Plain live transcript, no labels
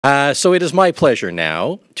So it is my pleasure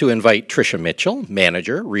now to invite Tricia Mitchell,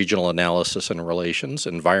 Manager, Regional Analysis and Relations,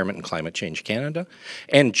 Environment and Climate Change Canada,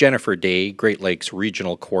 and Jennifer Day, Great Lakes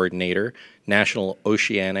Regional Coordinator, National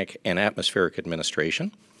Oceanic and Atmospheric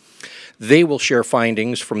Administration. They will share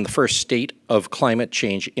findings from the first State of Climate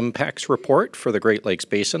Change Impacts report for the Great Lakes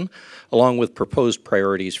Basin, along with proposed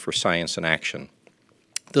priorities for science and action.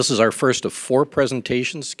 This is our first of 4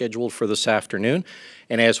 presentations scheduled for this afternoon,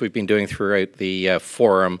 and as we've been doing throughout the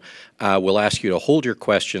forum, we'll ask you to hold your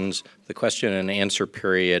questions. The question and answer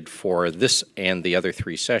period for this and the other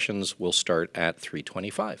 3 sessions will start at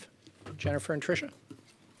 3:25. Jennifer and Tricia.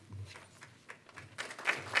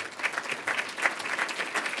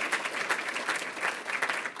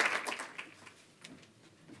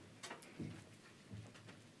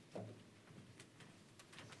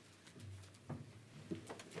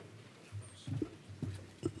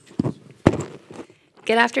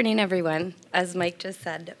 Good afternoon, everyone. As Mike just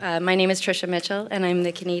said, my name is Tricia Mitchell, and I'm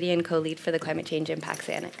the Canadian co-lead for the Climate Change Impacts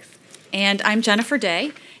Annex. And I'm Jennifer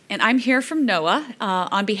Day, and I'm here from NOAA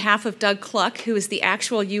on behalf of Doug Cluck, who is the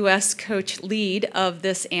actual U.S. coach lead of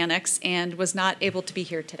this annex and was not able to be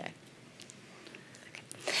here today.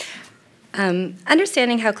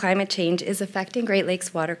 Understanding how climate change is affecting Great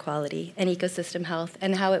Lakes water quality and ecosystem health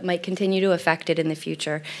and how it might continue to affect it in the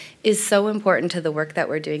future is so important to the work that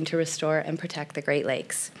we're doing to restore and protect the Great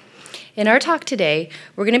Lakes. In our talk today,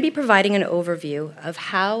 we're going to be providing an overview of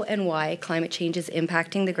how and why climate change is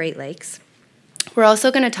impacting the Great Lakes. We're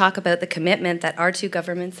also going to talk about the commitment that our 2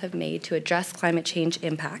 governments have made to address climate change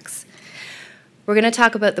impacts. We're going to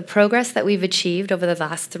talk about the progress that we've achieved over the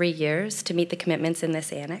last 3 years to meet the commitments in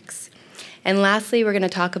this annex. And lastly, we're going to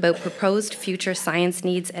talk about proposed future science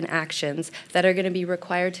needs and actions that are going to be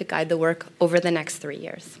required to guide the work over the next 3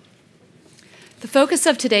 years. The focus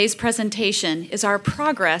of today's presentation is our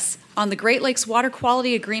progress on the Great Lakes Water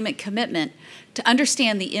Quality Agreement commitment to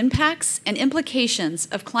understand the impacts and implications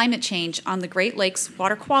of climate change on the Great Lakes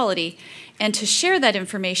water quality and to share that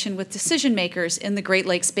information with decision makers in the Great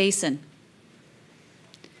Lakes Basin.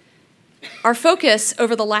 Our focus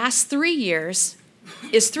over the last 3 years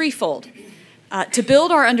is threefold. To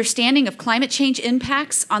build our understanding of climate change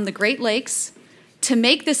impacts on the Great Lakes, to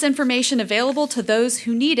make this information available to those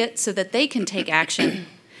who need it so that they can take action,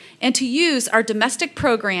 and to use our domestic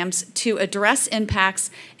programs to address impacts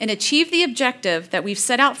and achieve the objective that we've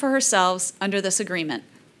set out for ourselves under this agreement.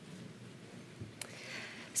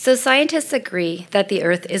 So scientists agree that the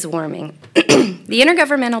Earth is warming. The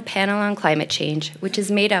Intergovernmental Panel on Climate Change, which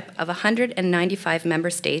is made up of 195 member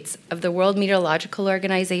states of the World Meteorological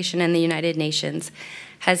Organization and the United Nations,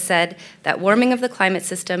 has said that warming of the climate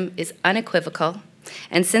system is unequivocal,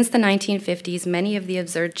 and since the 1950s, many of the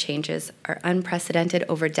observed changes are unprecedented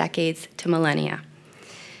over decades to millennia.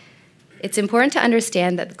 It's important to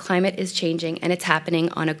understand that the climate is changing and it's happening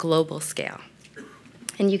on a global scale.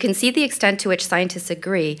 And you can see the extent to which scientists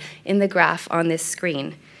agree in the graph on this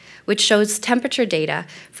screen, which shows temperature data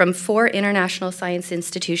from 4 international science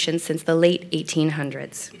institutions since the late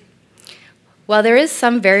 1800s. While there is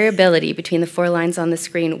some variability between the 4 lines on the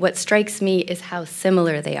screen, what strikes me is how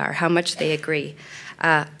similar they are, how much they agree.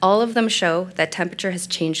 All of them show that temperature has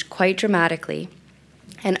changed quite dramatically,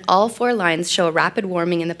 and all 4 lines show a rapid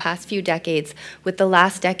warming in the past few decades, with the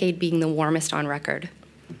last decade being the warmest on record.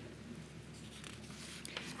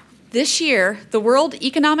 This year, the World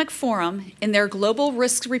Economic Forum, in their Global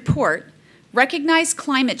Risks Report, recognized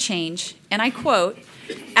climate change, and I quote,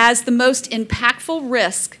 as the most impactful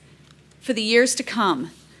risk for the years to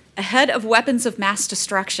come, ahead of weapons of mass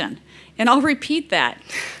destruction. And I'll repeat that.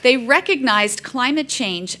 They recognized climate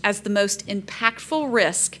change as the most impactful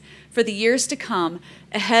risk for the years to come,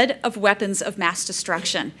 ahead of weapons of mass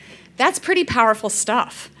destruction. That's pretty powerful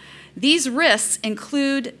stuff. These risks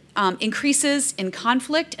include increases in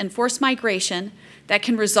conflict and forced migration that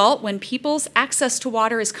can result when people's access to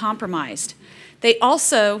water is compromised. They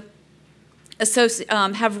also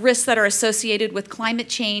have risks that are associated with climate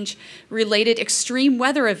change-related extreme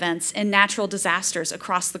weather events and natural disasters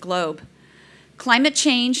across the globe. Climate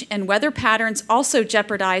change and weather patterns also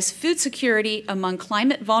jeopardize food security among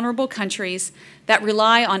climate-vulnerable countries that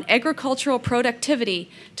rely on agricultural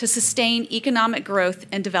productivity to sustain economic growth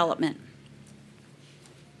and development.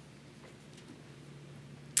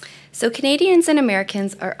 So Canadians and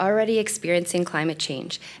Americans are already experiencing climate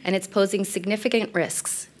change, and it's posing significant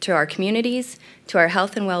risks to our communities, to our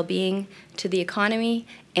health and well-being, to the economy,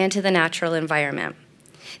 and to the natural environment.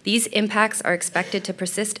 These impacts are expected to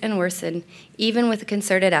persist and worsen, even with a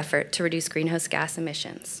concerted effort to reduce greenhouse gas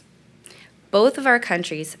emissions. Both of our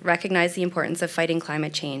countries recognize the importance of fighting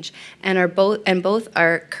climate change and both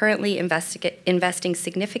are currently investing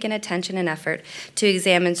significant attention and effort to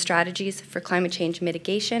examine strategies for climate change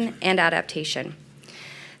mitigation and adaptation.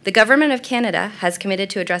 The Government of Canada has committed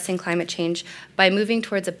to addressing climate change by moving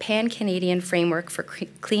towards a pan-Canadian framework for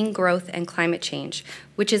clean growth and climate change,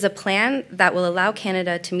 which is a plan that will allow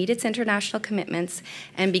Canada to meet its international commitments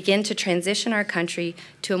and begin to transition our country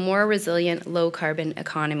to a more resilient, low-carbon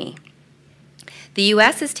economy. The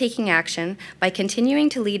U.S. is taking action by continuing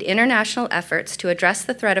to lead international efforts to address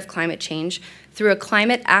the threat of climate change through a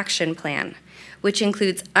climate action plan, which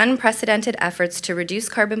includes unprecedented efforts to reduce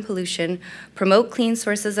carbon pollution, promote clean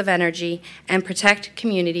sources of energy, and protect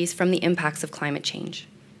communities from the impacts of climate change.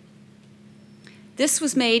 This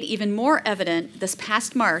was made even more evident this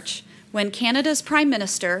past March when Canada's Prime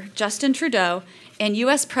Minister, Justin Trudeau, and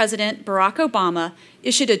U.S. President Barack Obama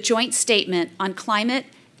issued a joint statement on climate,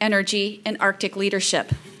 energy, and Arctic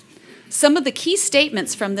leadership. Some of the key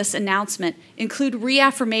statements from this announcement include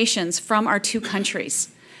reaffirmations from our two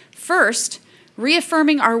countries. First,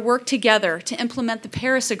 reaffirming our work together to implement the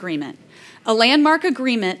Paris Agreement, a landmark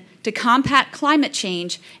agreement to combat climate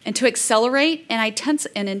change and to accelerate and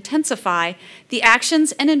intensify the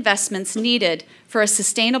actions and investments needed for a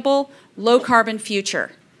sustainable, low-carbon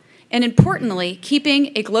future. And importantly,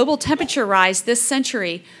 keeping a global temperature rise this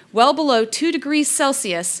century well below 2 degrees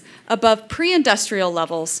Celsius above pre-industrial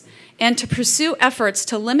levels, and to pursue efforts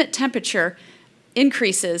to limit temperature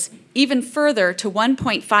increases even further to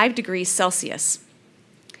 1.5 degrees Celsius.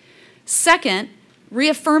 Second,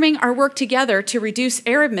 reaffirming our work together to reduce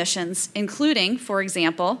air emissions, including, for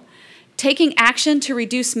example, taking action to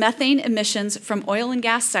reduce methane emissions from oil and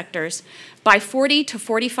gas sectors by 40 to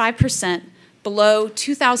 45% below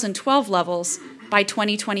 2012 levels by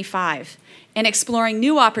 2025, and exploring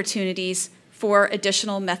new opportunities for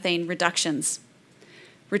additional methane reductions.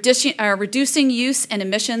 Reducing use and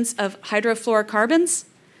emissions of hydrofluorocarbons,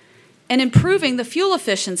 and improving the fuel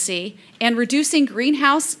efficiency and reducing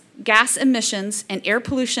greenhouse gas emissions and air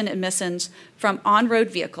pollution emissions from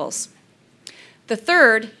on-road vehicles. The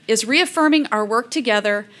third is reaffirming our work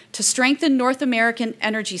together to strengthen North American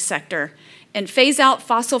energy sector and phase out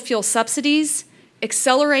fossil fuel subsidies,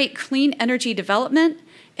 accelerate clean energy development,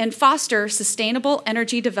 and foster sustainable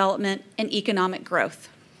energy development and economic growth.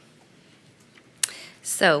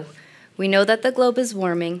 So, we know that the globe is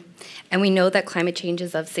warming, and we know that climate change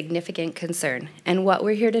is of significant concern. And what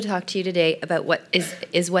we're here to talk to you today about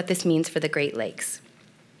is what this means for the Great Lakes.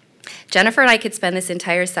 Jennifer and I could spend this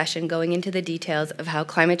entire session going into the details of how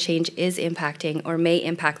climate change is impacting or may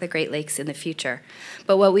impact the Great Lakes in the future.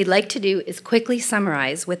 But what we'd like to do is quickly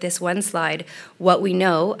summarize with this one slide what we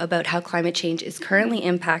know about how climate change is currently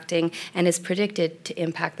impacting and is predicted to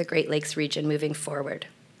impact the Great Lakes region moving forward.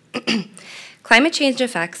 Climate change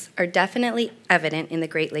effects are definitely evident in the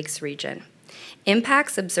Great Lakes region.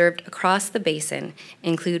 Impacts observed across the basin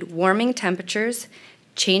include warming temperatures,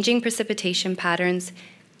 changing precipitation patterns,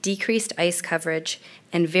 decreased ice coverage,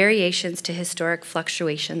 and variations to historic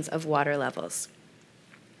fluctuations of water levels.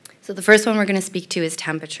 So the first one we're going to speak to is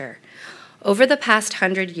temperature. Over the past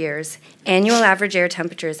 100 years, annual average air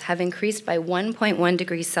temperatures have increased by 1.1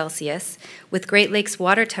 degrees Celsius, with Great Lakes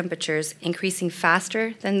water temperatures increasing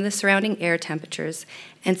faster than the surrounding air temperatures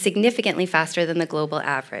and significantly faster than the global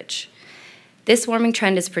average. This warming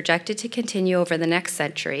trend is projected to continue over the next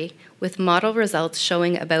century, with model results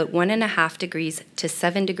showing about 1.5 degrees to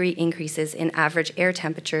 7 degree increases in average air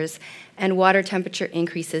temperatures and water temperature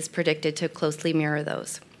increases predicted to closely mirror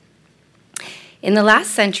those. In the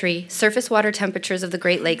last century, surface water temperatures of the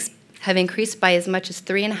Great Lakes have increased by as much as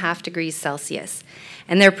 3.5 degrees Celsius,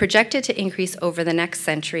 and they're projected to increase over the next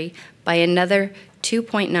century by another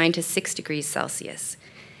 2.9 to 6 degrees Celsius.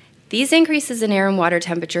 These increases in air and water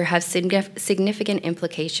temperature have significant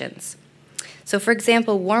implications. So, for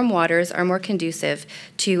example, warm waters are more conducive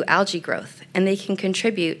to algae growth, and they can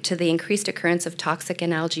contribute to the increased occurrence of toxic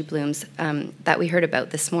and algae blooms that we heard about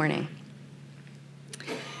this morning.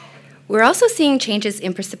 We're also seeing changes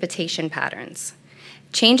in precipitation patterns.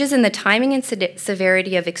 Changes in the timing and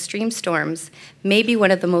severity of extreme storms may be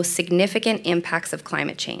one of the most significant impacts of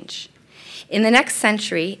climate change. In the next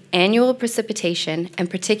century, annual precipitation, and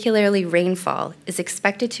particularly rainfall, is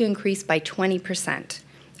expected to increase by 20%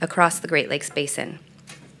 across the Great Lakes Basin.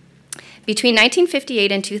 Between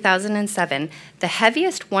 1958 and 2007, the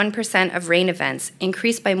heaviest 1% of rain events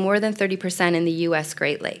increased by more than 30% in the U.S.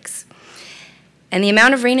 Great Lakes. And the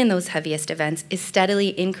amount of rain in those heaviest events is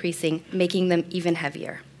steadily increasing, making them even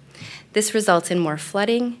heavier. This results in more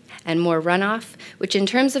flooding and more runoff, which in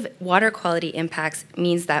terms of water quality impacts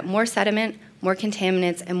means that more sediment, more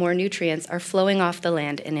contaminants and more nutrients are flowing off the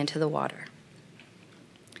land and into the water.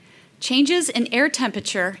 Changes in air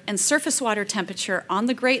temperature and surface water temperature on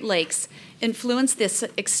the Great Lakes influence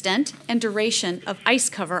the extent and duration of ice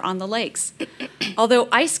cover on the lakes. Although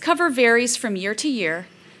ice cover varies from year to year,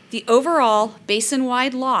 the overall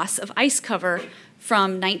basin-wide loss of ice cover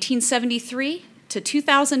from 1973 to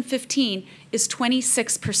 2015 is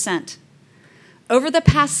 26%. Over the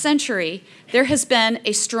past century, there has been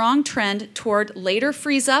a strong trend toward later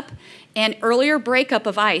freeze-up and earlier breakup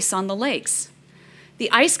of ice on the lakes.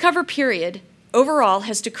 The ice cover period overall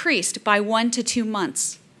has decreased by 1 to 2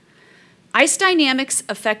 months. Ice dynamics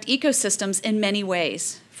affect ecosystems in many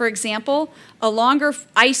ways. For example, a longer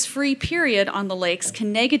ice-free period on the lakes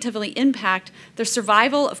can negatively impact the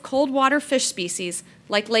survival of cold water fish species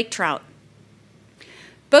like lake trout.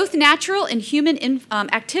 Both natural and human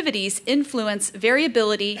activities influence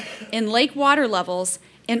variability in lake water levels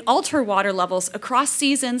and alter water levels across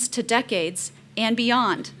seasons to decades and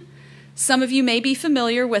beyond. Some of you may be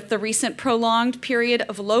familiar with the recent prolonged period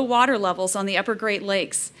of low water levels on the upper Great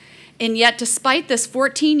Lakes. And yet, despite this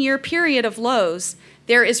 14-year period of lows,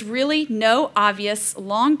 there is really no obvious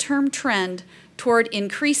long-term trend toward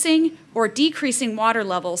increasing or decreasing water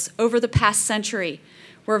levels over the past century,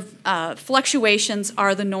 where fluctuations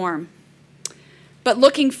are the norm. But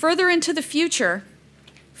looking further into the future,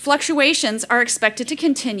 fluctuations are expected to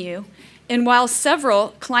continue, and while several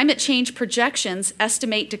climate change projections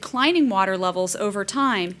estimate declining water levels over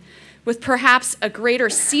time, with perhaps a greater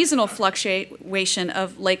seasonal fluctuation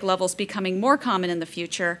of lake levels becoming more common in the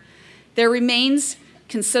future, there remains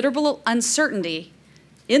considerable uncertainty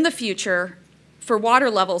in the future for water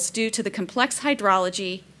levels due to the complex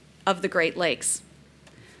hydrology of the Great Lakes.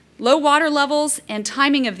 Low water levels and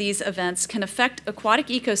timing of these events can affect aquatic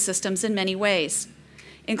ecosystems in many ways,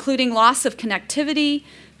 including loss of connectivity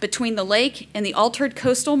between the lake and the altered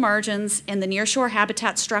coastal margins and the nearshore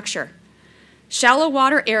habitat structure. Shallow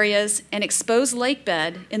water areas and exposed lake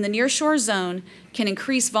bed in the nearshore zone can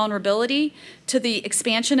increase vulnerability to the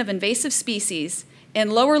expansion of invasive species,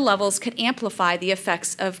 and lower levels could amplify the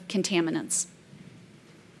effects of contaminants.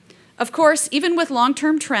 Of course, even with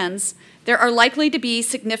long-term trends, there are likely to be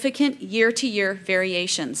significant year-to-year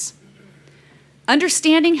variations.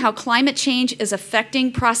 Understanding how climate change is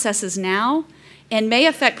affecting processes now and may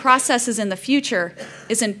affect processes in the future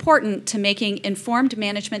is important to making informed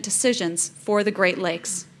management decisions for the Great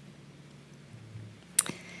Lakes.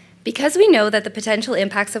 Because we know that the potential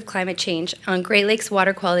impacts of climate change on Great Lakes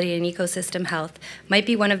water quality and ecosystem health might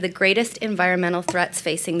be one of the greatest environmental threats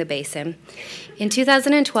facing the basin, in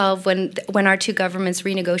 2012, when our two governments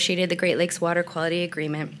renegotiated the Great Lakes Water Quality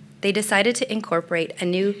Agreement, they decided to incorporate a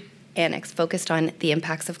new annex focused on the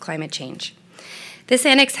impacts of climate change. This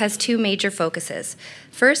annex has two major focuses.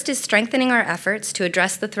 First is strengthening our efforts to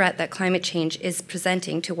address the threat that climate change is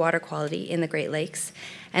presenting to water quality in the Great Lakes.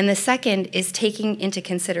 And the second is taking into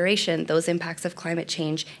consideration those impacts of climate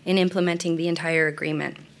change in implementing the entire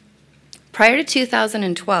agreement. Prior to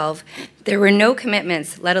 2012, there were no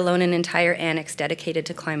commitments, let alone an entire annex dedicated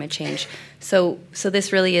to climate change. So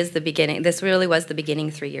this really is the beginning. This really was the beginning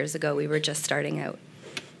 3 years ago. We were just starting out.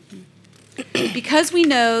 Because we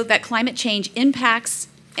know that climate change impacts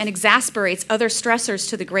and exacerbates other stressors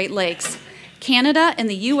to the Great Lakes, Canada and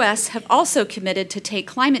the U.S. have also committed to take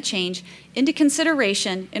climate change into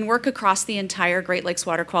consideration and work across the entire Great Lakes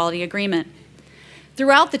Water Quality Agreement.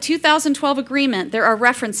 Throughout the 2012 agreement, there are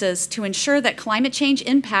references to ensure that climate change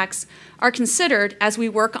impacts are considered as we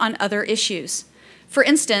work on other issues. For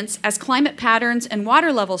instance, as climate patterns and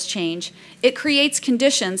water levels change, it creates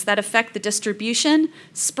conditions that affect the distribution,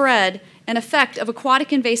 spread, and effect of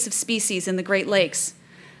aquatic invasive species in the Great Lakes.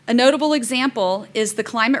 A notable example is the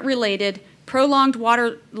climate-related prolonged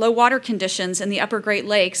low water conditions in the upper Great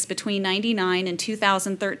Lakes between 1999 and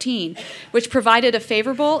 2013, which provided a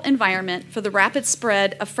favorable environment for the rapid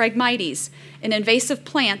spread of Phragmites, an invasive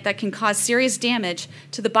plant that can cause serious damage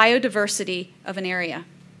to the biodiversity of an area.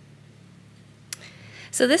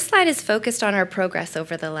 So this slide is focused on our progress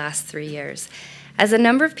over the last 3 years. As a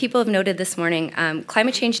number of people have noted this morning,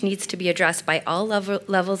 climate change needs to be addressed by all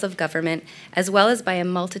levels of government, as well as by a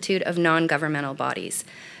multitude of non-governmental bodies.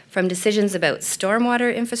 From decisions about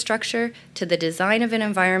stormwater infrastructure, to the design of an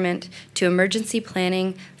environment, to emergency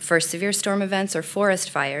planning for severe storm events or forest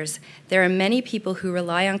fires, there are many people who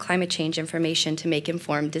rely on climate change information to make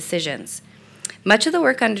informed decisions. Much of the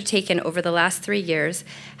work undertaken over the last 3 years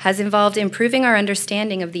has involved improving our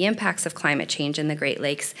understanding of the impacts of climate change in the Great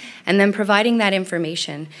Lakes, and then providing that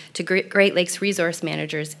information to Great Lakes resource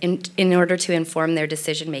managers in order to inform their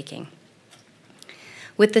decision-making.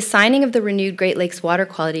 With the signing of the renewed Great Lakes Water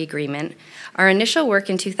Quality Agreement, our initial work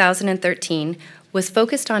in 2013 was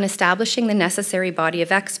focused on establishing the necessary body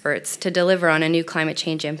of experts to deliver on a new Climate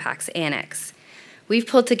Change Impacts Annex. We've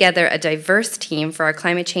pulled together a diverse team for our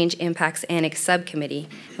Climate Change Impacts Annex Subcommittee.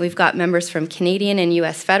 We've got members from Canadian and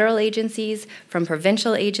U.S. federal agencies, from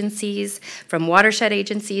provincial agencies, from watershed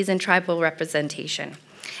agencies, and tribal representation.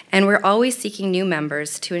 And we're always seeking new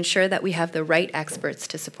members to ensure that we have the right experts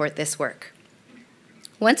to support this work.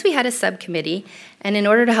 Once we had a subcommittee, and in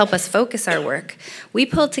order to help us focus our work, we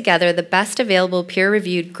pulled together the best available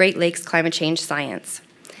peer-reviewed Great Lakes climate change science.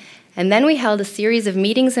 And then we held a series of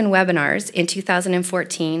meetings and webinars in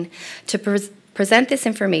 2014 to present this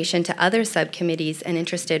information to other subcommittees and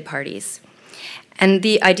interested parties. And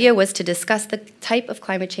the idea was to discuss the type of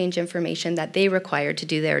climate change information that they required to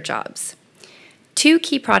do their jobs. 2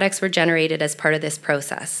 key products were generated as part of this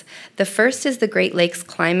process. The first is the Great Lakes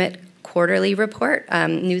Climate Quarterly Report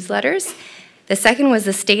newsletters. The second was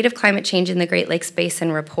the State of Climate Change in the Great Lakes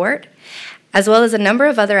Basin report, as well as a number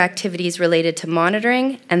of other activities related to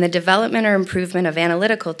monitoring and the development or improvement of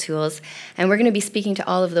analytical tools, and we're going to be speaking to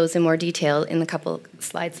all of those in more detail in the couple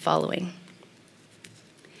slides following.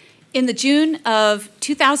 In the June of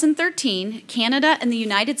 2013, Canada and the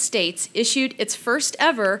United States issued its first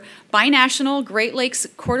ever binational Great Lakes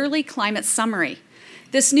Quarterly Climate Summary.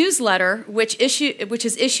 This newsletter, which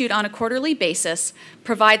is issued on a quarterly basis,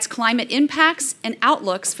 provides climate impacts and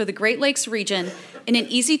outlooks for the Great Lakes region in an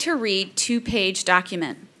easy-to-read 2-page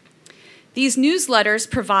document. These newsletters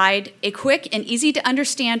provide a quick and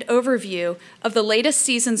easy-to-understand overview of the latest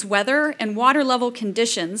season's weather and water level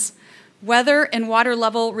conditions, weather and water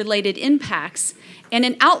level related impacts, and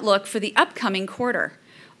an outlook for the upcoming quarter.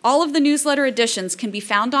 All of the newsletter editions can be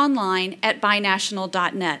found online at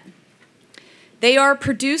binational.net. They are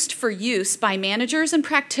produced for use by managers and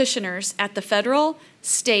practitioners at the federal,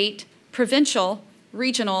 state, provincial,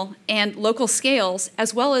 regional, and local scales,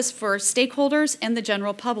 as well as for stakeholders and the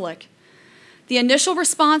general public. The initial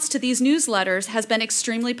response to these newsletters has been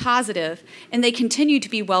extremely positive, and they continue to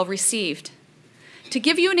be well received. To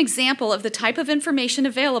give you an example of the type of information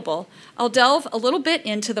available, I'll delve a little bit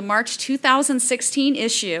into the March 2016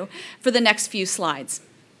 issue for the next few slides.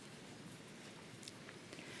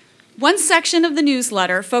 One section of the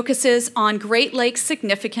newsletter focuses on Great Lakes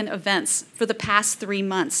significant events for the past 3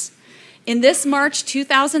 months. In this March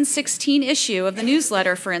 2016 issue of the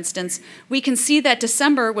newsletter, for instance, we can see that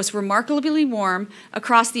December was remarkably warm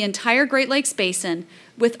across the entire Great Lakes Basin,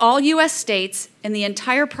 with all U.S. states and the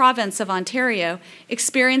entire province of Ontario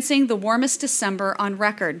experiencing the warmest December on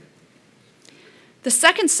record. The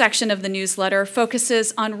second section of the newsletter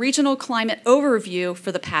focuses on regional climate overview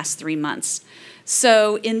for the past 3 months.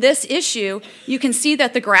 So in this issue, you can see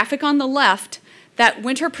that the graphic on the left, that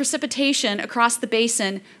winter precipitation across the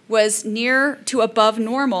basin was near to above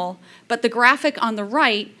normal, but the graphic on the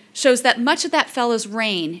right shows that much of that fell as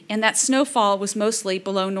rain and that snowfall was mostly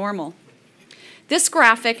below normal. This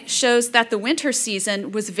graphic shows that the winter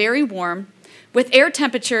season was very warm, with air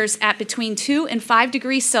temperatures at between 2 and 5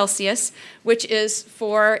 degrees Celsius, which is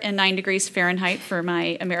 4 and 9 degrees Fahrenheit for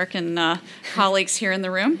my American colleagues here in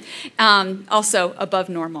the room, also above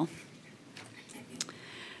normal.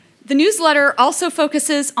 The newsletter also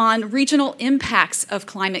focuses on regional impacts of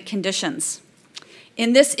climate conditions.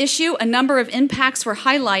 In this issue, a number of impacts were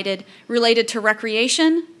highlighted related to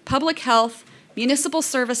recreation, public health, municipal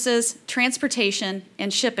services, transportation,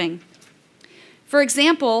 and shipping. For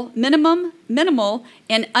example, minimal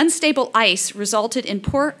and unstable ice resulted in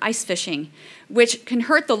poor ice fishing, which can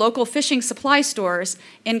hurt the local fishing supply stores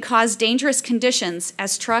and cause dangerous conditions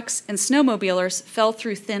as trucks and snowmobilers fell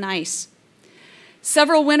through thin ice.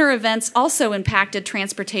 Several winter events also impacted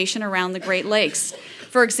transportation around the Great Lakes.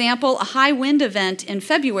 For example, a high wind event in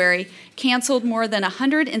February canceled more than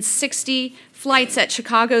 160 flights at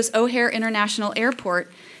Chicago's O'Hare International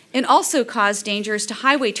Airport, and also caused dangers to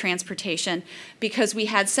highway transportation because we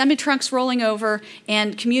had semi-trucks rolling over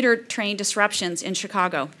and commuter train disruptions in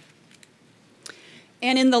Chicago.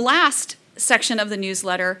 And in the last section of the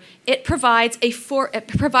newsletter, it provides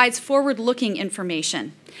forward-looking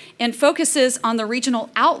information and focuses on the regional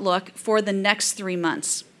outlook for the next 3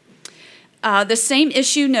 months. The same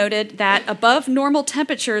issue noted that above normal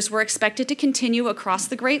temperatures were expected to continue across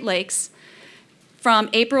the Great Lakes from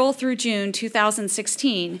April through June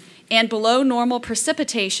 2016, and below normal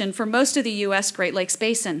precipitation for most of the U.S. Great Lakes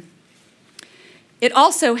Basin. It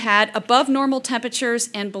also had above normal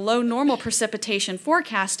temperatures and below normal precipitation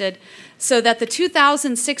forecasted, so that the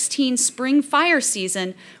 2016 spring fire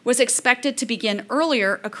season was expected to begin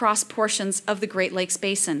earlier across portions of the Great Lakes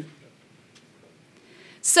Basin.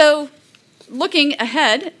 So, looking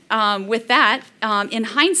ahead with that, in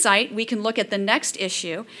hindsight, we can look at the next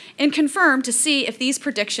issue and confirm to see if these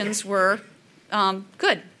predictions were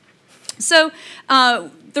good. So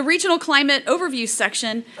the regional climate overview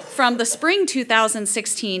section from the spring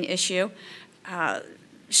 2016 issue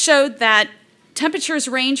showed that temperatures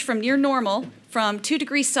range from near normal, from 2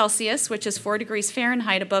 degrees Celsius, which is 4 degrees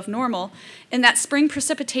Fahrenheit above normal, and that spring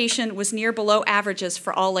precipitation was near below averages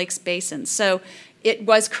for all lakes basins. So it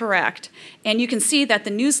was correct. And you can see that the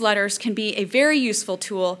newsletters can be a very useful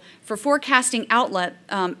tool for forecasting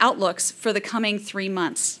outlooks for the coming 3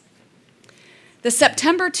 months. The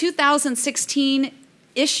September 2016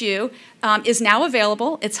 issue is now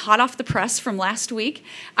available. It's hot off the press from last week.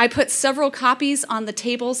 I put several copies on the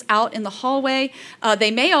tables out in the hallway.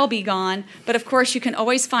 They may all be gone, but of course you can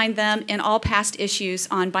always find them in all past issues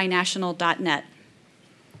on binational.net.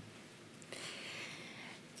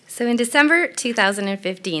 So in December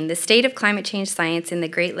 2015, the State of Climate Change Science in the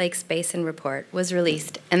Great Lakes Basin report was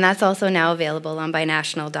released, and that's also now available on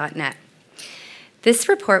binational.net. This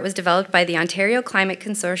report was developed by the Ontario Climate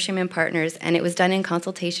Consortium and partners, and it was done in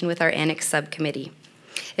consultation with our Annex subcommittee.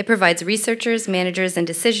 It provides researchers, managers, and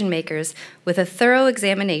decision makers with a thorough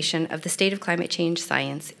examination of the state of climate change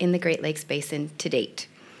science in the Great Lakes Basin to date.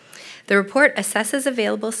 The report assesses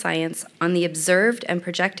available science on the observed and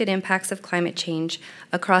projected impacts of climate change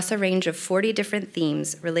across a range of 40 different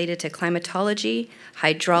themes related to climatology,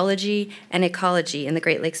 hydrology, and ecology in the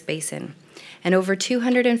Great Lakes Basin. And over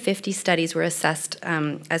 250 studies were assessed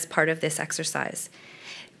as part of this exercise.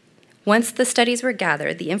 Once the studies were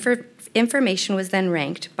gathered, the information was then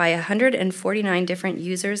ranked by 149 different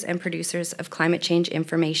users and producers of climate change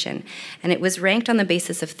information, and it was ranked on the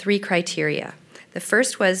basis of 3 criteria. The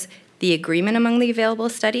first was the agreement among the available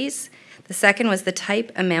studies. The second was the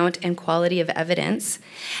type, amount, and quality of evidence,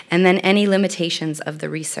 and then any limitations of the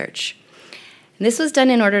research. And this was done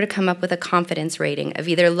in order to come up with a confidence rating of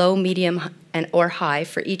either low, medium, or high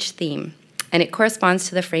for each theme, and it corresponds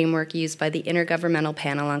to the framework used by the Intergovernmental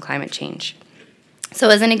Panel on Climate Change. So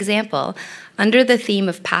as an example, under the theme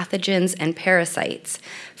of pathogens and parasites,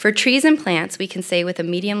 for trees and plants, we can say with a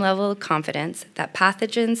medium level of confidence that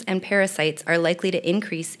pathogens and parasites are likely to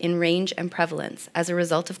increase in range and prevalence as a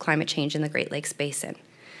result of climate change in the Great Lakes Basin.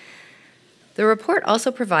 The report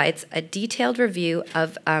also provides a detailed review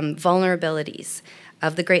of vulnerabilities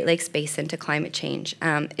of the Great Lakes Basin to climate change.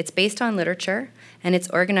 It's based on literature, and it's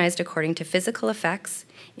organized according to physical effects,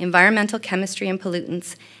 environmental chemistry and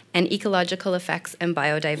pollutants, and ecological effects and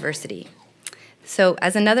biodiversity. So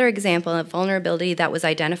as another example of vulnerability that was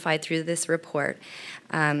identified through this report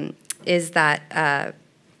is that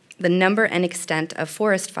the number and extent of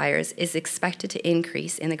forest fires is expected to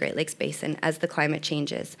increase in the Great Lakes Basin as the climate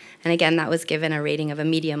changes. And again, that was given a rating of a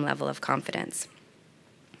medium level of confidence.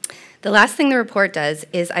 The last thing the report does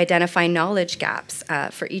is identify knowledge gaps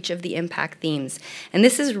for each of the impact themes. And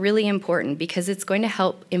this is really important because it's going to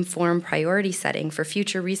help inform priority setting for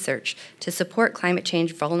future research to support climate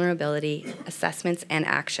change vulnerability assessments and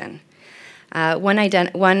action. One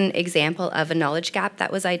example of a knowledge gap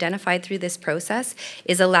that was identified through this process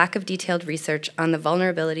is a lack of detailed research on the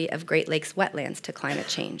vulnerability of Great Lakes wetlands to climate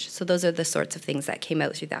change. So those are the sorts of things that came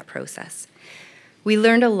out through that process. We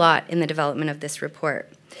learned a lot in the development of this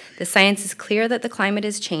report. The science is clear that the climate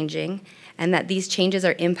is changing and that these changes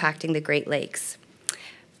are impacting the Great Lakes.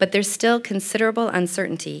 But there's still considerable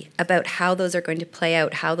uncertainty about how those are going to play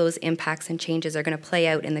out, how those impacts and changes are going to play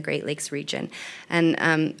out in the Great Lakes region. And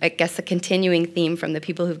I guess the continuing theme from the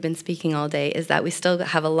people who've been speaking all day is that we still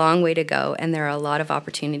have a long way to go, and there are a lot of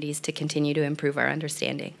opportunities to continue to improve our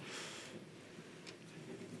understanding.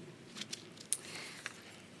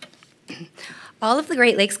 All of the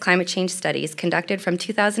Great Lakes climate change studies conducted from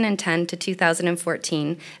 2010 to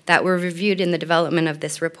 2014 that were reviewed in the development of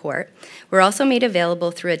this report were also made available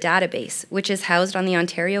through a database, which is housed on the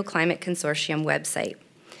Ontario Climate Consortium website.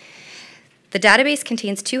 The database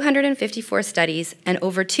contains 254 studies and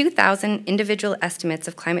over 2,000 individual estimates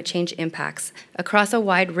of climate change impacts across a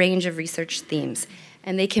wide range of research themes,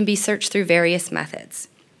 and they can be searched through various methods.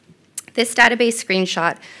 This database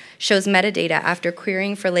screenshot shows metadata after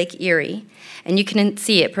querying for Lake Erie, and you can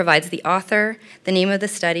see it provides the author, the name of the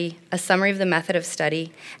study, a summary of the method of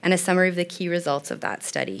study, and a summary of the key results of that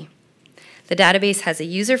study. The database has a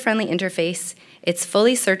user-friendly interface, it's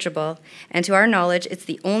fully searchable, and to our knowledge, it's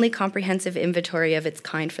the only comprehensive inventory of its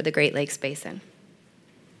kind for the Great Lakes Basin.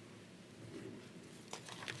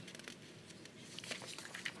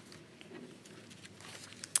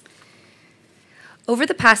 Over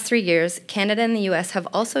the past 3 years, Canada and the US have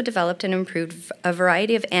also developed and improved a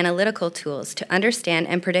variety of analytical tools to understand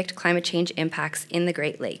and predict climate change impacts in the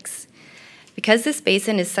Great Lakes. Because this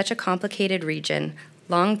basin is such a complicated region,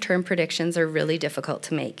 long-term predictions are really difficult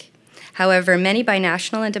to make. However, many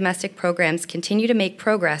binational and domestic programs continue to make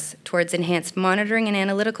progress towards enhanced monitoring and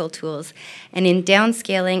analytical tools and in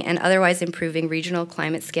downscaling and otherwise improving regional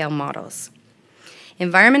climate scale models.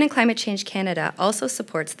 Environment and Climate Change Canada also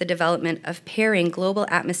supports the development of pairing global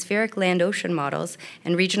atmospheric land-ocean models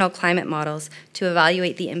and regional climate models to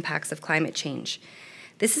evaluate the impacts of climate change.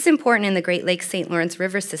 This is important in the Great Lakes St. Lawrence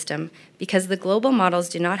River system because the global models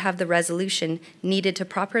do not have the resolution needed to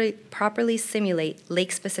properly simulate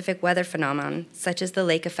lake-specific weather phenomena, such as the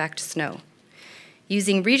lake effect snow.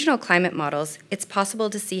 Using regional climate models, it's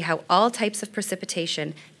possible to see how all types of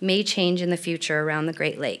precipitation may change in the future around the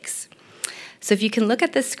Great Lakes. So if you can look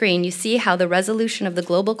at this screen, you see how the resolution of the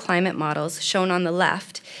global climate models, shown on the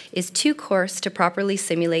left, is too coarse to properly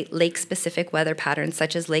simulate lake-specific weather patterns,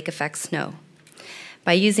 such as lake effect snow.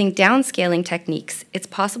 By using downscaling techniques, it's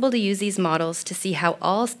possible to use these models to see how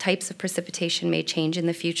all types of precipitation may change in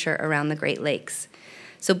the future around the Great Lakes.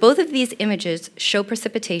 So both of these images show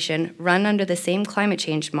precipitation run under the same climate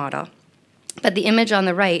change model, but the image on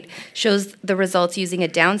the right shows the results using a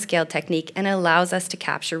downscale technique and allows us to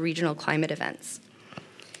capture regional climate events.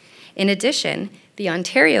 In addition, the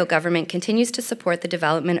Ontario government continues to support the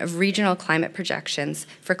development of regional climate projections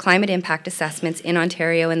for climate impact assessments in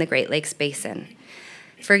Ontario and the Great Lakes Basin.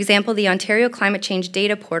 For example, the Ontario Climate Change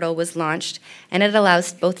Data Portal was launched, and it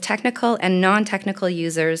allows both technical and non-technical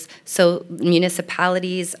users, so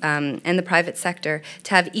municipalities and the private sector,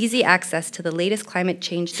 to have easy access to the latest climate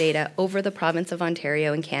change data over the province of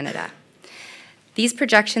Ontario and Canada. These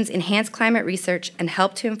projections enhance climate research and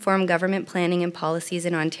help to inform government planning and policies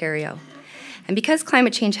in Ontario. And because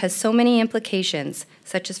climate change has so many implications,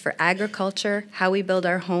 such as for agriculture, how we build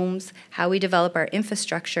our homes, how we develop our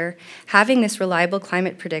infrastructure, having reliable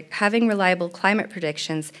climate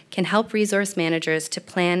predictions can help resource managers to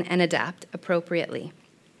plan and adapt appropriately.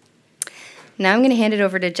 Now I'm going to hand it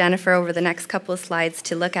over to Jennifer over the next couple of slides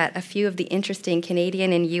to look at a few of the interesting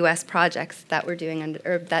Canadian and U.S. projects that we're doing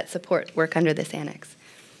that support work under this annex.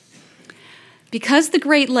 Because the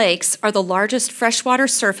Great Lakes are the largest freshwater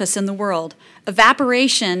surface in the world,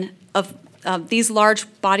 evaporation of these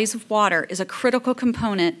large bodies of water is a critical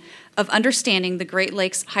component of understanding the Great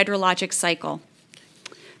Lakes hydrologic cycle.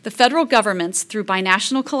 The federal governments, through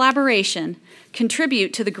binational collaboration,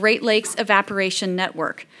 contribute to the Great Lakes Evaporation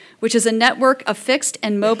Network, which is a network of fixed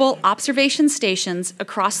and mobile observation stations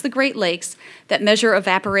across the Great Lakes that measure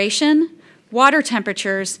evaporation, water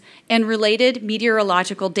temperatures, and related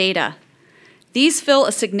meteorological data. These fill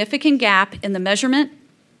a significant gap in measurement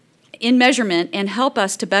and help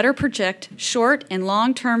us to better project short and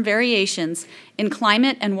long-term variations in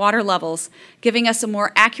climate and water levels, giving us a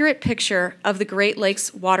more accurate picture of the Great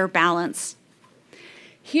Lakes water balance.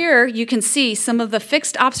 Here you can see some of the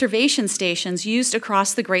fixed observation stations used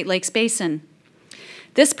across the Great Lakes Basin.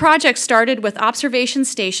 This project started with observation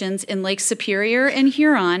stations in Lake Superior and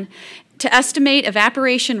Huron to estimate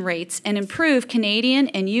evaporation rates and improve Canadian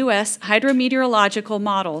and U.S. hydrometeorological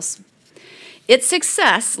models. Its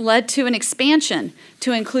success led to an expansion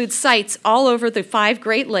to include sites all over the 5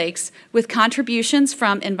 Great Lakes with contributions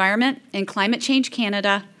from Environment and Climate Change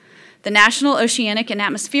Canada, the National Oceanic and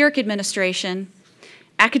Atmospheric Administration,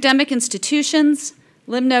 academic institutions,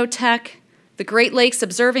 Limno-Tech, the Great Lakes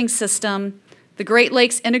Observing System, the Great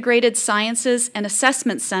Lakes Integrated Sciences and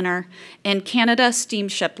Assessment Center, and Canada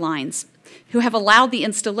Steamship Lines, who have allowed the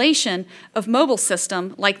installation of mobile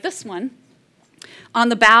system like this one on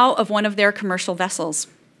the bow of one of their commercial vessels.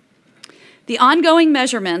 The ongoing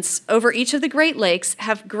measurements over each of the Great Lakes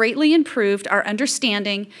have greatly improved our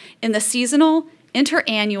understanding in the seasonal,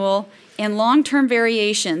 interannual, and long-term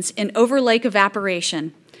variations in overlake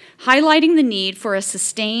evaporation, highlighting the need for a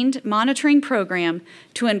sustained monitoring program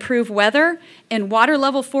to improve weather and water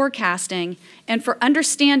level forecasting and for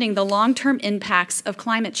understanding the long-term impacts of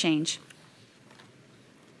climate change.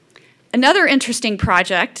 Another interesting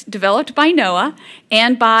project developed by NOAA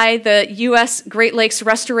and by the U.S. Great Lakes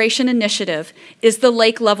Restoration Initiative is the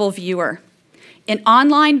Lake Level Viewer, an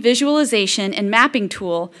online visualization and mapping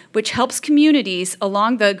tool which helps communities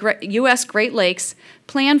along the U.S. Great Lakes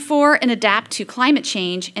plan for and adapt to climate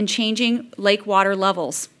change and changing lake water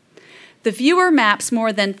levels. The viewer maps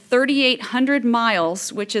more than 3,800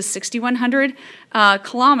 miles, which is 6,100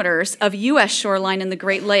 kilometers, of U.S. shoreline in the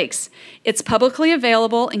Great Lakes. It's publicly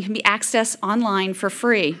available and can be accessed online for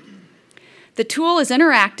free. The tool is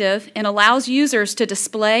interactive and allows users to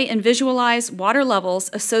display and visualize water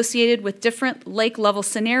levels associated with different lake level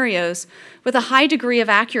scenarios with a high degree of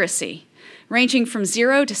accuracy, ranging from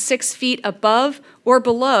 0 to 6 feet above or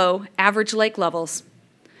below average lake levels.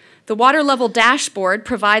 The water level dashboard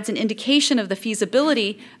provides an indication of the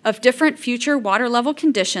feasibility of different future water level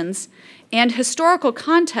conditions and historical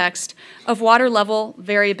context of water level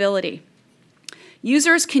variability.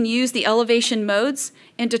 Users can use the elevation modes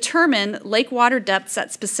and determine lake water depths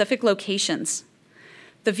at specific locations.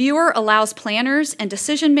 The viewer allows planners and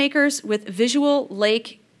decision makers with visual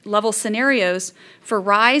lake level scenarios for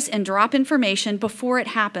rise and drop information before it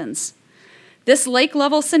happens. This lake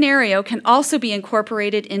level scenario can also be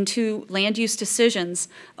incorporated into land use decisions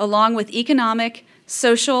along with economic,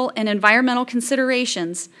 social, and environmental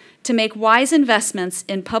considerations to make wise investments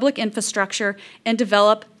in public infrastructure and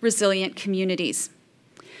develop resilient communities.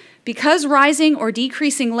 Because rising or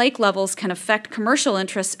decreasing lake levels can affect commercial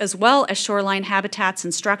interests as well as shoreline habitats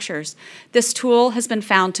and structures, this tool has been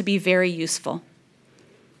found to be very useful.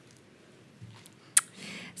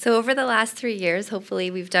 So over the last 3 years, hopefully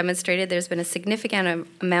we've demonstrated there's been a significant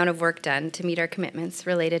amount of work done to meet our commitments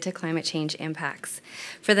related to climate change impacts.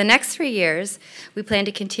 For the next 3 years, we plan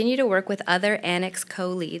to continue to work with other Annex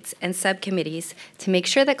co-leads and subcommittees to make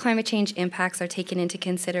sure that climate change impacts are taken into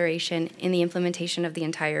consideration in the implementation of the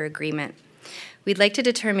entire agreement. We'd like to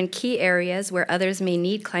determine key areas where others may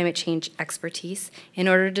need climate change expertise in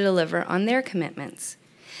order to deliver on their commitments.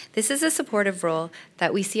 This is a supportive role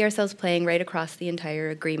that we see ourselves playing right across the entire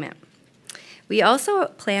agreement. We also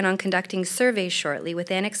plan on conducting surveys shortly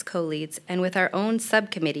with Annex co-leads and with our own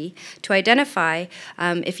subcommittee to identify,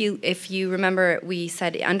 if you remember, we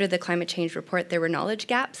said under the climate change report there were knowledge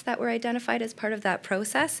gaps that were identified as part of that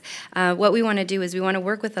process. What we want to do is we want to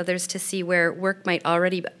work with others to see where work might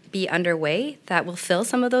already be underway that will fill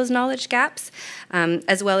some of those knowledge gaps,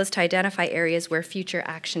 as well as to identify areas where future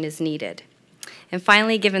action is needed. And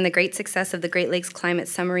finally, given the great success of the Great Lakes Climate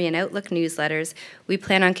Summary and Outlook newsletters, we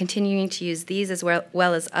plan on continuing to use these as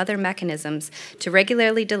well as other mechanisms to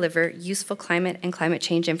regularly deliver useful climate and climate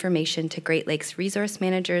change information to Great Lakes resource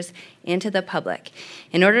managers and to the public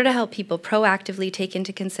in order to help people proactively take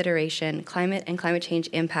into consideration climate and climate change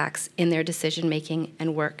impacts in their decision-making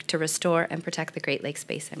and work to restore and protect the Great Lakes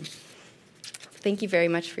Basin. Thank you very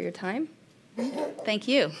much for your time. Thank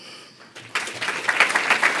you.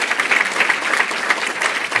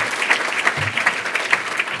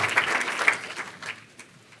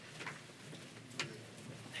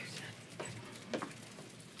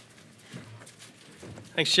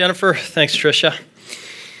 Thanks, Jennifer. Thanks, Tricia.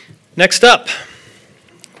 Next up,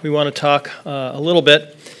 we want to talk a little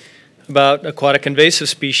bit about aquatic invasive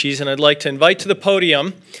species, and I'd like to invite to the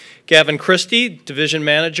podium Gavin Christie, Division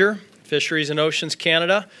Manager, Fisheries and Oceans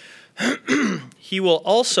Canada. He will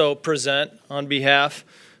also present on behalf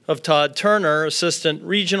of Todd Turner, Assistant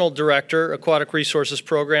Regional Director, Aquatic Resources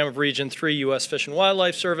Program of Region 3, U.S. Fish and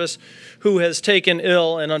Wildlife Service, who has taken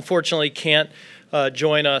ill and unfortunately can't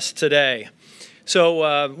join us today.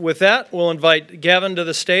 So with that, we'll invite Gavin to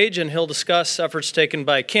the stage, and he'll discuss efforts taken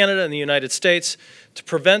by Canada and the United States to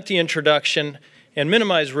prevent the introduction and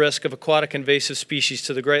minimize risk of aquatic invasive species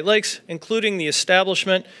to the Great Lakes, including the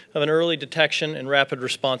establishment of an early detection and rapid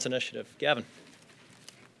response initiative. Gavin.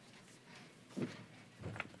 Here's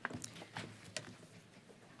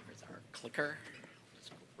our clicker. Let's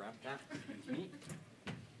grab that.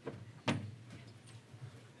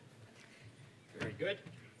 Very good.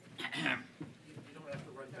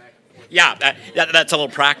 Yeah, that's a little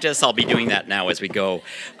practice. I'll be doing that now as we go.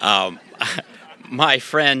 My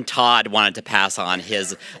friend Todd wanted to pass on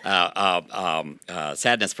his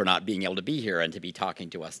sadness for not being able to be here and to be talking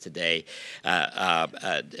to us today,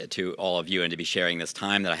 to all of you, and to be sharing this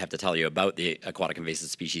time that I have to tell you about the Aquatic Invasive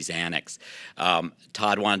Species Annex.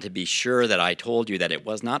 Todd wanted to be sure that I told you that it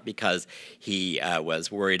was not because he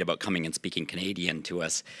was worried about coming and speaking Canadian to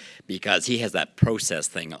us, because he has that process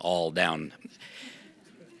thing all down.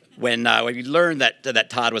 When we learned that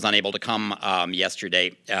Todd was unable to come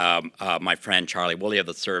yesterday, my friend Charlie Woolley of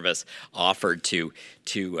the service offered to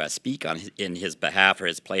speak in his behalf or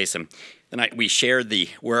his place, and then we shared the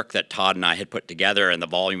work that Todd and I had put together and the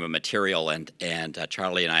volume of material, and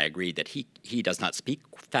Charlie and I agreed that he does not speak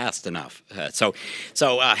fast enough. So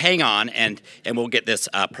hang on, and we'll get this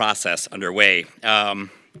process underway.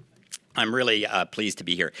 I'm really pleased to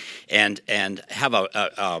be here and have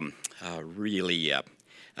a really.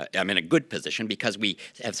 I'm in a good position because we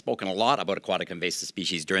have spoken a lot about aquatic invasive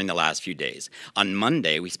species during the last few days. On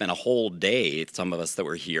Monday, we spent a whole day, some of us that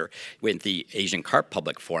were here, with the Asian Carp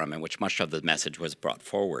Public Forum, in which much of the message was brought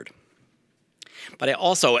forward. But I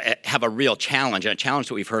also have a real challenge, and a challenge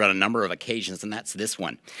that we've heard on a number of occasions, and that's this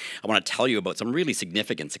one. I want to tell you about some really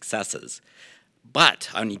significant successes, But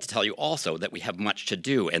I need to tell you also that we have much to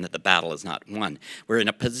do and that the battle is not won. We're in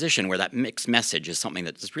a position where that mixed message is something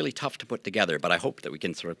that is really tough to put together, but I hope that we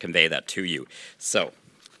can sort of convey that to you. So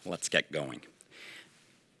let's get going.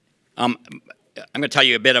 I'm going to tell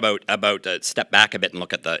you a bit about step back a bit and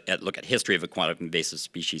look at history of aquatic invasive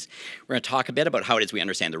species. We're going to talk a bit about how it is we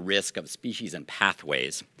understand the risk of species and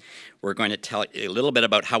pathways. We're going to tell you a little bit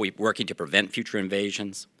about how we're working to prevent future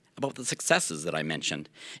invasions, about the successes that I mentioned,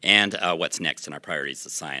 and what's next in our priorities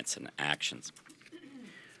of science and actions.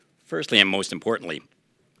 Firstly, and most importantly,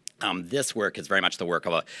 this work is very much the work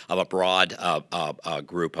of a broad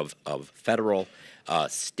group of federal,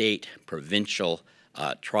 state, provincial,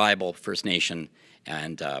 tribal, First Nation,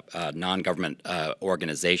 and non-government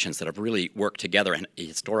organizations that have really worked together and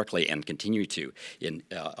historically and continue to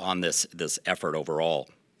on this effort overall.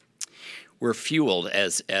 We're fueled,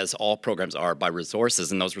 as all programs are, by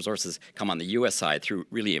resources, and those resources come on the U.S. side through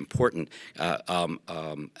really important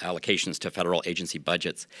allocations to federal agency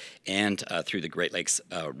budgets and through the Great Lakes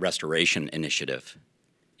Restoration Initiative.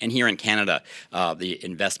 And here in Canada, the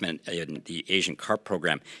investment in the Asian Carp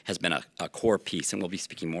Program has been a core piece, and we'll be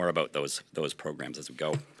speaking more about those programs as we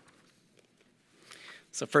go.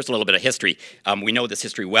 So first, a little bit of history. We know this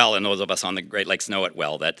history well, and those of us on the Great Lakes know it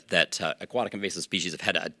well, that aquatic invasive species have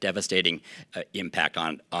had a devastating impact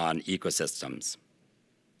on ecosystems.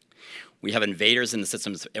 We have invaders in the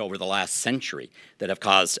systems over the last century that have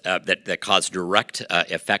caused direct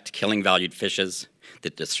effect, killing valued fishes,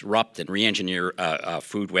 that disrupt and re-engineer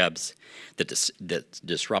food webs, that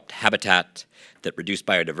disrupt habitat, that reduce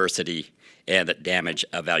biodiversity, and that damage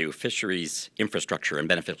value fisheries, infrastructure, and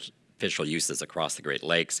beneficial uses across the Great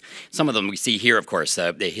Lakes. Some of them we see here, of course,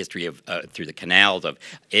 the history of through the canals of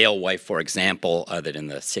alewife, for example, that in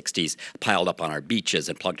the 60s piled up on our beaches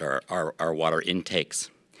and plugged our water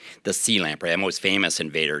intakes. The sea lamprey, a most famous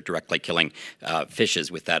invader, directly killing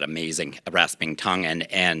fishes with that amazing rasping tongue,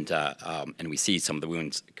 and we see some of the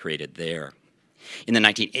wounds created there. In the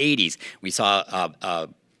 1980s, we saw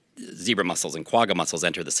zebra mussels and quagga mussels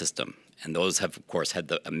enter the system, and those have, of course, had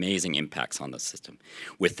the amazing impacts on the system.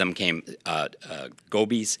 With them came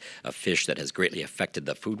gobies, a fish that has greatly affected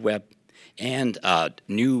the food web, and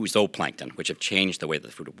new zooplankton, which have changed the way that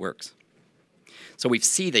the food web works. So we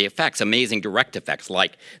see the effects, amazing direct effects,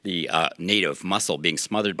 like the native mussel being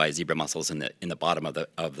smothered by zebra mussels in the bottom of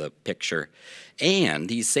the picture, and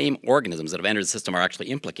these same organisms that have entered the system are actually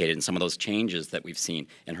implicated in some of those changes that we've seen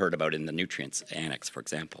and heard about in the nutrients annex, for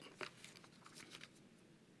example.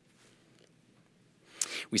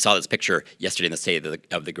 We saw this picture yesterday in the State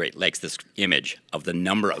of the Great Lakes, this image of the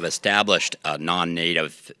number of established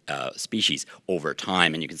non-native species over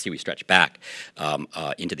time, and you can see we stretch back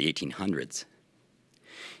into the 1800s.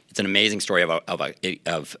 It's an amazing story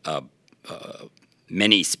of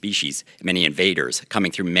many species, many invaders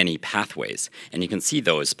coming through many pathways. And you can see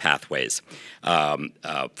those pathways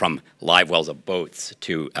from live wells of boats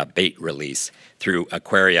to bait release, through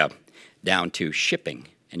aquaria, down to shipping.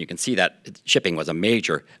 And you can see that shipping was a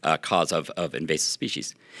major cause of invasive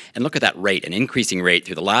species. And look at that rate, an increasing rate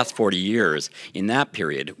through the last 40 years. In that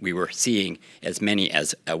period, we were seeing as many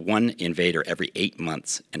as one invader every 8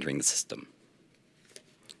 months entering the system.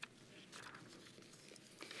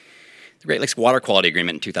 The Great Lakes Water Quality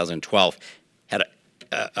Agreement in 2012 had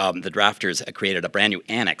the drafters created a brand new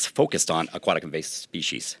annex focused on aquatic invasive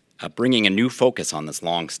species, bringing a new focus on this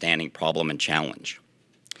long-standing problem and challenge.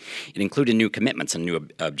 It included new commitments and new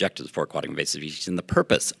objectives for aquatic invasive species, and the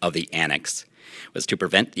purpose of the annex was to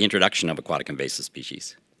prevent the introduction of aquatic invasive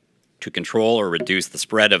species, to control or reduce the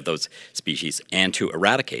spread of those species, and to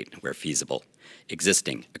eradicate, where feasible,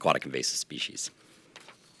 existing aquatic invasive species.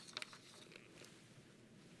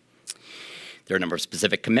 There are a number of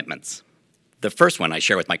specific commitments. The first one I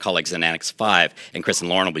share with my colleagues in Annex 5, and Chris and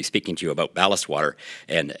Lauren will be speaking to you about ballast water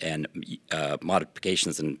and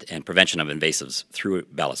modifications and prevention of invasives through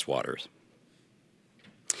ballast waters.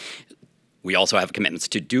 We also have commitments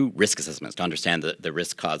to do risk assessments to understand the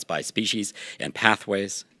risk caused by species and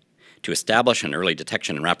pathways, to establish an early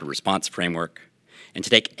detection and rapid response framework, and to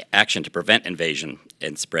take action to prevent invasion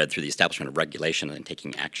and spread through the establishment of regulation and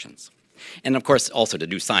taking actions. And of course, also to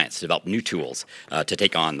do science, to develop new tools to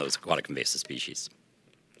take on those aquatic invasive species.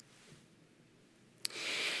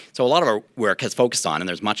 So a lot of our work has focused on, and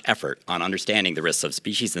there's much effort on understanding the risks of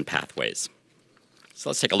species and pathways. So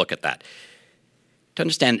let's take a look at that. To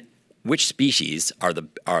understand which species are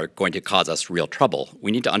going to cause us real trouble,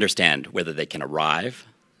 we need to understand whether they can arrive,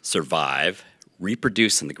 survive,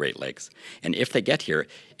 reproduce in the Great Lakes, and if they get here,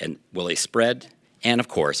 and will they spread, and of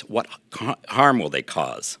course, what harm will they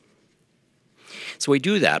cause? So we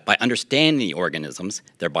do that by understanding the organisms,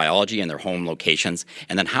 their biology and their home locations,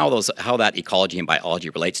 and then how that ecology and biology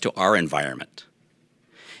relates to our environment.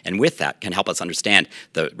 And with that can help us understand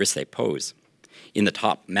the risks they pose. In the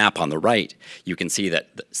top map on the right, you can see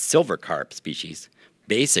that the silver carp species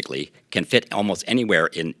basically can fit almost anywhere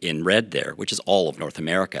in red there, which is all of North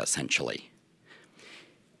America essentially.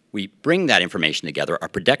 We bring that information together, our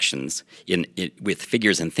predictions, with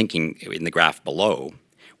figures and thinking in the graph below,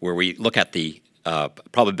 where we look at the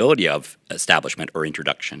probability of establishment or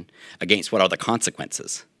introduction against what are the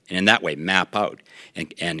consequences, and in that way map out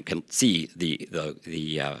and can see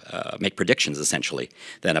make predictions essentially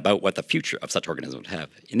then about what the future of such organisms would have.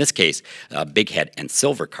 In this case, bighead and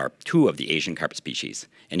silver carp, two of the Asian carp species,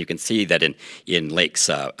 and you can see that in lakes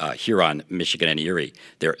Huron, Michigan, and Erie,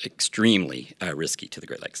 they're extremely risky to the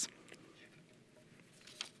Great Lakes.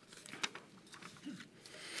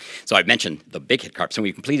 So I've mentioned the bighead carps, and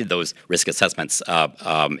we completed those risk assessments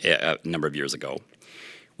a number of years ago.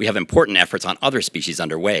 We have important efforts on other species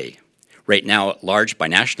underway. Right now, large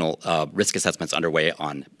binational risk assessments underway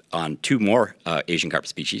on two more Asian carp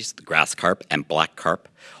species, the grass carp and black carp,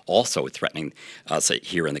 also threatening us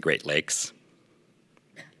here in the Great Lakes.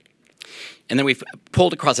 And then we've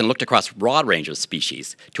pulled across and looked across a broad range of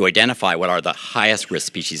species to identify what are the highest risk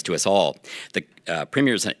species to us all. The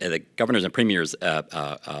governors and premiers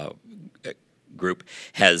group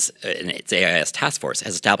has, in its AIS task force,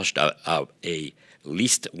 has established a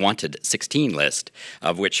least wanted 16 list,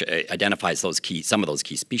 of which identifies some of those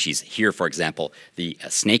key species. Here, for example, the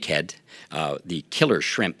snakehead, the killer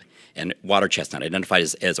shrimp, and water chestnut identified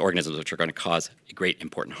as organisms which are going to cause great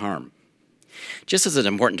important harm. Just as it's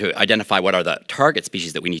important to identify what are the target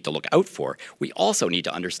species that we need to look out for, we also need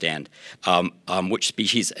to understand which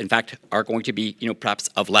species, in fact, are going to be, perhaps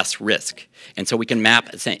of less risk. And so we can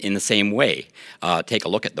map in the same way, take a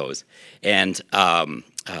look at those. And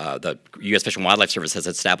the U.S. Fish and Wildlife Service has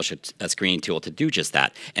established a screening tool to do just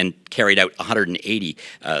that and carried out 180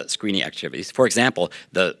 screening activities. For example,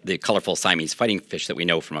 the colorful Siamese fighting fish that we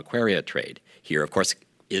know from aquaria trade. Here, of course,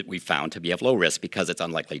 we found to be of low risk because it's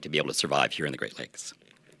unlikely to be able to survive here in the Great Lakes.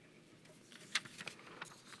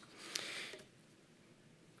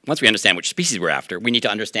 Once we understand which species we're after, we need to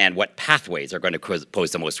understand what pathways are going to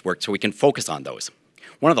pose the most work so we can focus on those.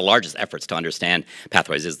 One of the largest efforts to understand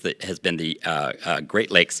pathways has been the Great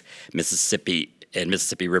Lakes, Mississippi, and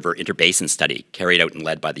Mississippi River Interbasin Study carried out and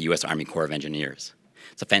led by the U.S. Army Corps of Engineers.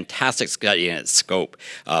 It's a fantastic study in its scope,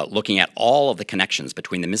 looking at all of the connections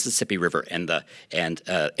between the Mississippi River and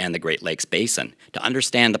the Great Lakes Basin to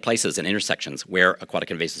understand the places and intersections where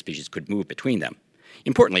aquatic invasive species could move between them.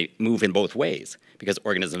 Importantly, move in both ways, because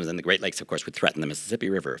organisms in the Great Lakes, of course, would threaten the Mississippi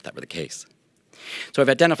River if that were the case. So I've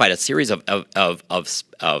identified a series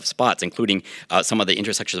of spots, including some of the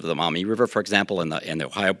intersections of the Maumee River, for example, and the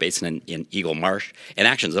Ohio Basin in Eagle Marsh, and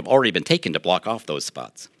actions have already been taken to block off those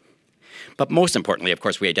spots. But most importantly, of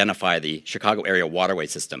course, we identify the Chicago area waterway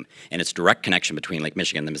system and its direct connection between Lake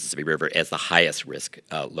Michigan and the Mississippi River as the highest risk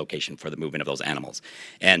location for the movement of those animals.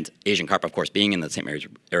 And Asian carp, of course, being in the St. Mary's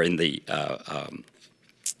or in the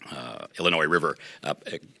Illinois River,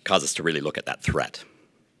 cause us to really look at that threat.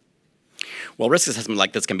 Well, risk assessment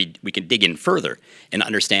like this we can dig in further and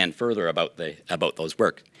understand further about those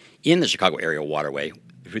work. In the Chicago area waterway,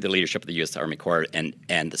 through the leadership of the U.S. Army Corps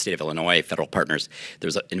and the state of Illinois federal partners,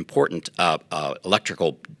 there's an important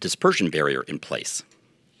electrical dispersion barrier in place.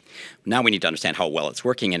 Now we need to understand how well it's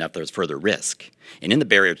working and if there's further risk. And in the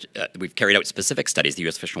barrier, we've carried out specific studies. The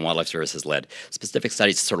U.S. Fish and Wildlife Service has led specific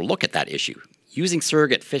studies to sort of look at that issue. Using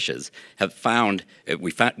surrogate fishes,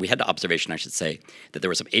 we had the observation, I should say, that there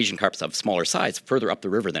were some Asian carps of smaller size further up the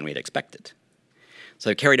river than we had expected. So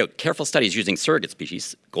I carried out careful studies using surrogate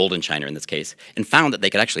species, golden china in this case, and found that they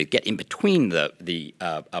could actually get in between the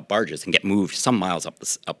barges and get moved some miles up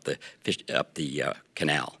the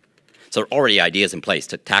canal. So there are already ideas in place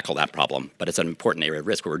to tackle that problem, but it's an important area of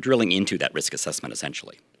risk where we're drilling into that risk assessment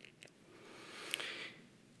essentially.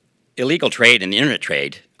 Illegal trade and internet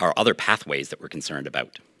trade are other pathways that we're concerned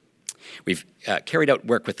about. We've carried out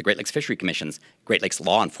work with the Great Lakes Fishery Commission's Great Lakes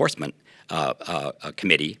Law Enforcement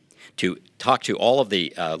Committee to talk to all of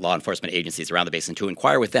the law enforcement agencies around the basin to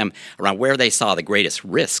inquire with them around where they saw the greatest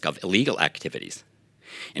risk of illegal activities.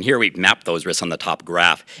 And here we've mapped those risks on the top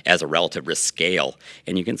graph as a relative risk scale.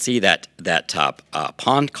 And you can see that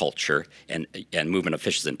pond culture and movement of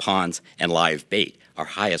fishes in ponds and live bait are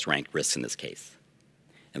highest ranked risks in this case.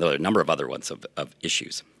 And there are a number of other ones of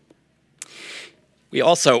issues. We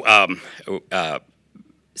also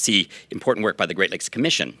see important work by the Great Lakes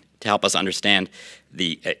Commission to help us understand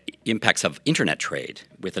the impacts of internet trade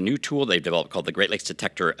with a new tool they've developed called the Great Lakes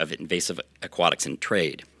Detector of Invasive Aquatics in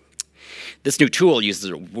Trade. This new tool uses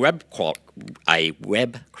a web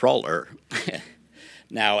crawler.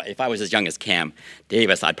 Now, if I was as young as Cam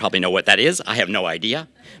Davis, I'd probably know what that is. I have no idea,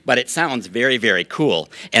 but it sounds very, very cool.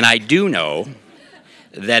 And I do know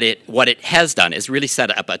that what it has done is really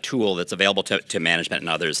set up a tool that's available to management and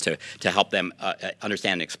others to help them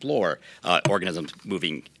understand and explore organisms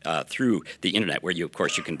moving through the internet, where of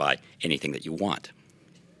course, you can buy anything that you want.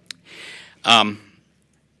 On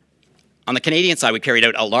the Canadian side, we carried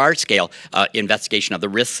out a large-scale investigation of the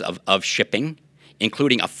risks of shipping,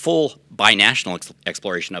 including a full binational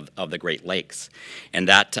exploration of the Great Lakes. And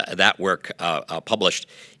that work, published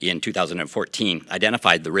in 2014,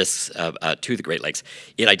 identified the risks to the Great Lakes.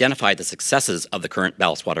 It identified the successes of the current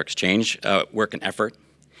ballast water exchange work and effort.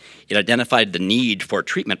 It identified the need for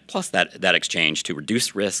treatment plus that exchange to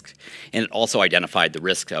reduce risk, and it also identified the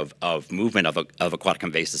risk of movement of aquatic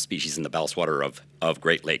invasive species in the ballast water of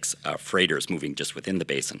Great Lakes freighters moving just within the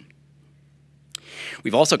basin.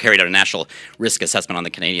 We've also carried out a national risk assessment on the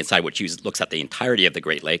Canadian side, which looks at the entirety of the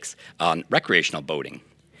Great Lakes on recreational boating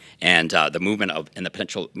and the movement and the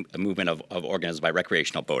potential movement of organisms by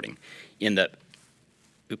recreational boating.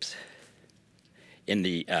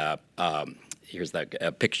 Here's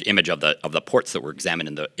the picture image of the ports that were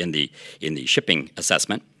examined in the shipping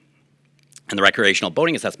assessment. And the recreational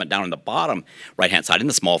boating assessment down on the bottom right-hand side in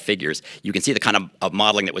the small figures, you can see the kind of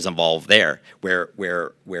modeling that was involved there, where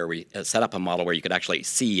we set up a model where you could actually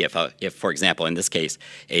see if for example, in this case,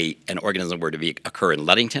 an organism were to occur in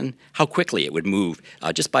Ludington, how quickly it would move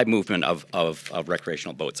just by movement of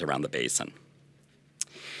recreational boats around the basin.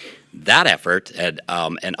 That effort and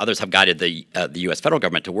others have guided the U.S. federal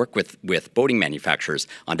government to work with boating manufacturers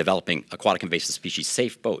on developing aquatic invasive species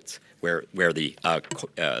safe boats, where the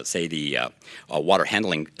water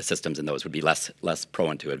handling systems in those would be less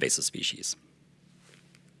prone to invasive species.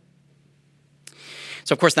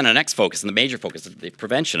 So of course, then our next focus and the major focus is the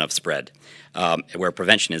prevention of spread, where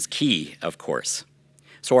prevention is key, of course.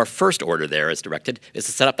 So our first order there is to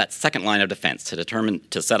set up that second line of defense,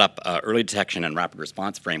 to set up early detection and rapid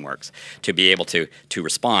response frameworks to be able to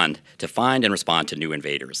respond, to find and respond to new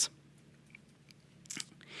invaders.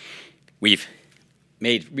 We've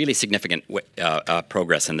made really significant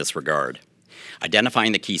progress in this regard.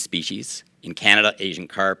 Identifying the key species. In Canada, Asian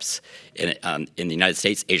carps. In the United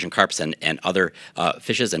States, Asian carps and other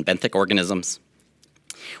fishes and benthic organisms.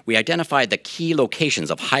 We identified the key locations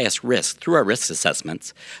of highest risk through our risk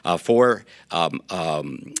assessments for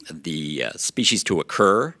the species to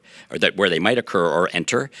occur, or where they might occur or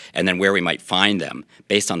enter, and then where we might find them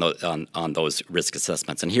based on those risk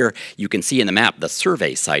assessments. And here you can see in the map the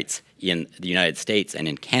survey sites in the United States and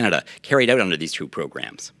in Canada carried out under these two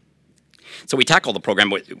programs. So we tackled the program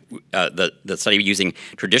with the study using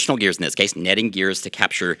traditional gears, in this case, netting gears to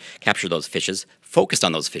capture those fishes, focused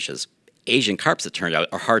on those fishes. Asian carps, it turned out,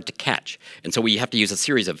 are hard to catch. And so we have to use a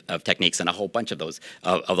series of techniques and a whole bunch of those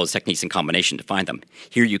techniques in combination to find them.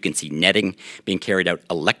 Here you can see netting being carried out,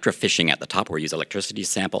 electrofishing at the top, where we use electricity to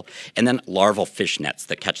sample, and then larval fish nets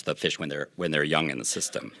that catch the fish when they're young in the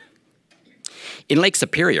system. In Lake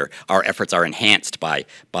Superior, our efforts are enhanced by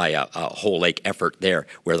a whole lake effort there,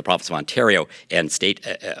 where the province of Ontario and state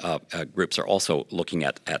groups are also looking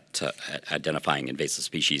at identifying invasive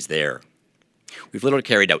species there. We've literally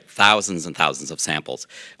carried out thousands and thousands of samples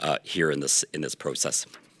here in this process.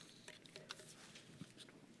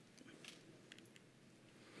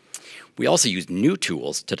 We also use new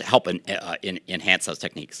tools to help enhance those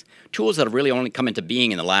techniques. Tools that have really only come into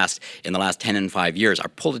being in the last 10 and 5 years are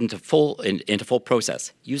pulled into full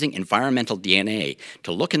process, using environmental DNA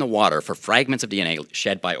to look in the water for fragments of DNA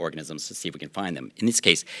shed by organisms to see if we can find them. In this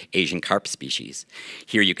case, Asian carp species.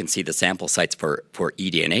 Here you can see the sample sites for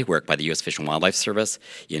eDNA work by the U.S. Fish and Wildlife Service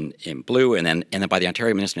in blue, and then by the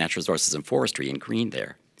Ontario Ministry of Natural Resources and Forestry in green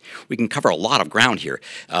there. We can cover a lot of ground here,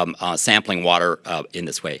 sampling water in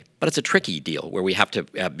this way. But it's a tricky deal where we have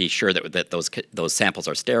to be sure that those samples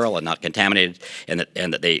are sterile and not contaminated, and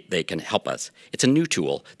that they can help us. It's a new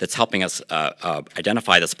tool that's helping us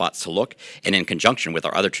identify the spots to look, and in conjunction with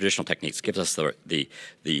our other traditional techniques, gives us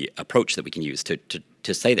the approach that we can use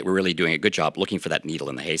to say that we're really doing a good job looking for that needle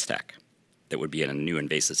in the haystack that would be in a new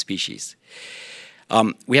invasive species.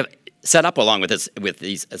 We have set up, along with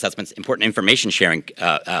these assessments, important information sharing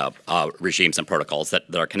regimes and protocols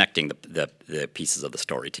that are connecting the pieces of the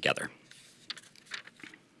story together.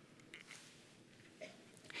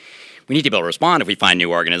 We need to be able to respond if we find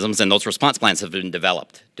new organisms, and those response plans have been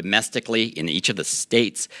developed domestically in each of the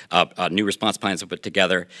states. New response plans are put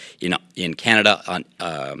together in Canada.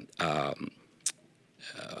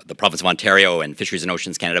 The province of Ontario and Fisheries and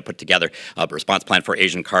Oceans Canada put together a response plan for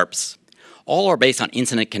Asian carps. All are based on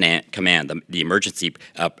incident command, the emergency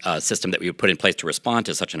system that we would put in place to respond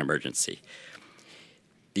to such an emergency.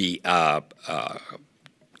 The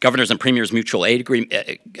Governors and Premiers Mutual Aid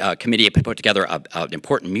Committee put together an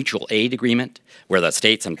important mutual aid agreement where the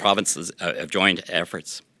states and provinces have joined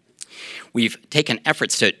efforts. We've taken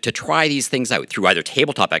efforts to try these things out through either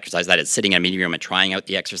tabletop exercise, that is sitting in a meeting room and trying out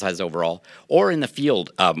the exercises overall, or in the field,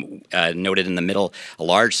 noted in the middle, a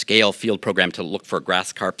large-scale field program to look for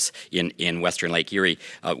grass carps in western Lake Erie,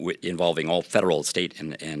 involving all federal, state,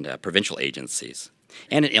 and provincial agencies.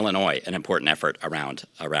 And in Illinois, an important effort around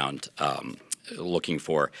looking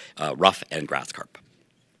for rough and grass carp.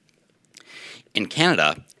 In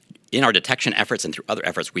Canada, in our detection efforts and through other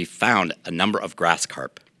efforts, we've found a number of grass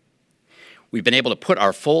carp. We've been able to put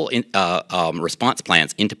our full response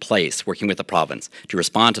plans into place, working with the province, to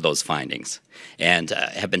respond to those findings, and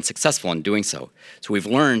have been successful in doing so. So we've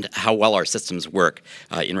learned how well our systems work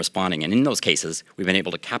in responding, and in those cases, we've been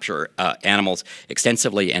able to capture animals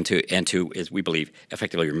extensively and to, as we believe,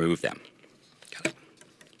 effectively remove them.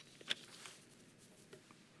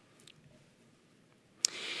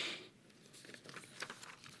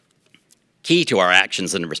 Key to our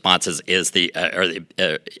actions and responses is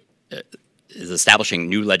is establishing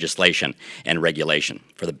new legislation and regulation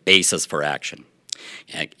for the basis for action.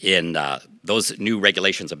 Those new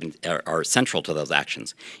regulations are central to those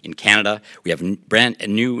actions. In Canada, we have brand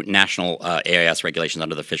new national AIS regulations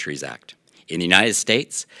under the Fisheries Act. In the United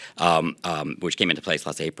States, which came into place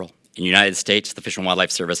last April, in the United States, the Fish and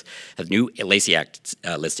Wildlife Service has new Lacey Act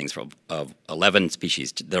listings of 11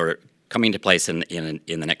 species that are coming into place in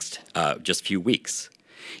the next just few weeks.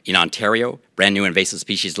 In Ontario, brand new invasive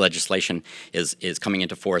species legislation is coming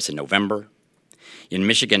into force in November. In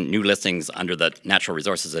Michigan, new listings under the Natural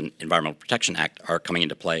Resources and Environmental Protection Act are coming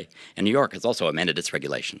into play, and New York has also amended its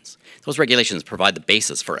regulations. Those regulations provide the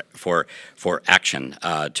basis for action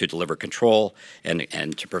to deliver control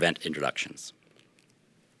and to prevent introductions.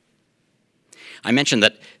 I mentioned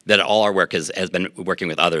that all our work has been working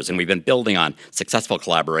with others, and we've been building on successful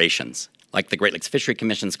collaborations, like the Great Lakes Fishery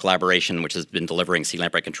Commission's collaboration, which has been delivering sea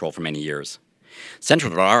lamprey control for many years. Central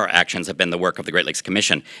to our actions have been the work of the Great Lakes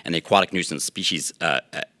Commission and the Aquatic Nuisance Species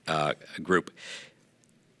Group,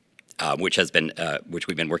 which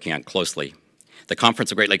we've been working on closely. The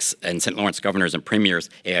Conference of Great Lakes and St. Lawrence Governors and Premiers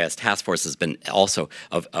AIS Task Force has been also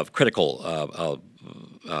of critical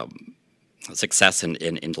success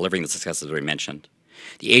in delivering the successes we mentioned.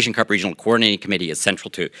 The Asian Carp Regional Coordinating Committee is central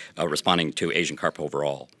to responding to Asian carp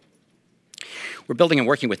overall. We're building and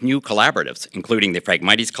working with new collaboratives, including the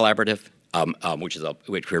Phragmites Collaborative,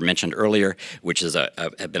 which we mentioned earlier, which has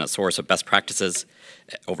been a source of best practices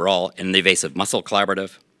overall, and the Invasive Mussel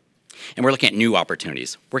Collaborative. And we're looking at new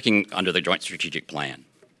opportunities, working under the Joint Strategic Plan.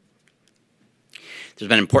 There's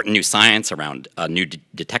been important new science around new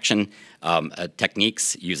detection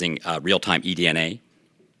techniques using real-time eDNA,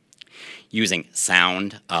 using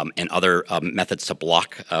sound and other methods to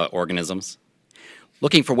block organisms,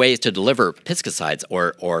 looking for ways to deliver pesticides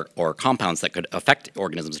or compounds that could affect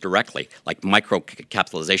organisms directly, like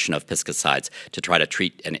microcapsulization of pesticides to try to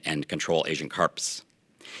treat and control Asian carps.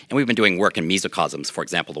 And we've been doing work in mesocosms, for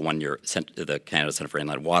example, the one near the Canada Centre for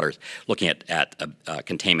Inland Waters, looking at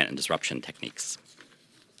containment and disruption techniques.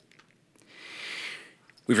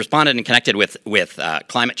 We've responded and connected with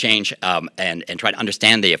climate change and tried to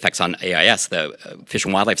understand the effects on AIS. The Fish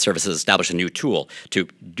and Wildlife Service has established a new tool to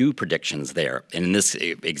do predictions there. And in this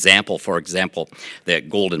example, for example, the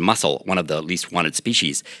golden mussel, one of the least wanted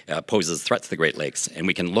species, poses threats to the Great Lakes. And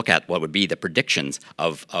we can look at what would be the predictions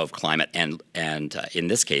of climate. And in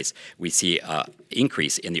this case, we see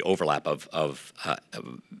increase in the overlap of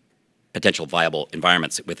potential viable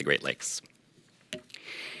environments with the Great Lakes.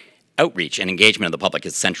 Outreach and engagement of the public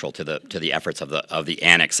is central to the efforts of the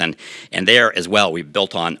annex, and there as well we've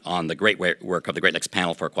built on the great work of the Great Lakes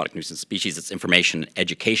Panel for Aquatic Nuisance Species. Its Information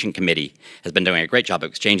Education Committee has been doing a great job of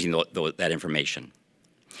exchanging that information.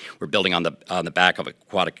 We're building on the back of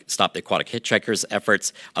Stop the Aquatic Hitchhikers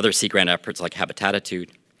efforts, other sea grant efforts like Habitatitude.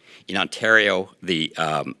 In Ontario, the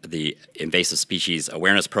Invasive Species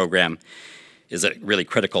Awareness Program is a really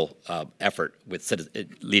critical effort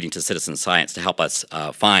leading to citizen science to help us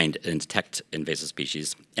find and detect invasive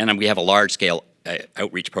species. And we have a large-scale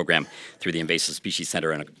outreach program through the Invasive Species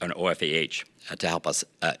Center and OFAH to help us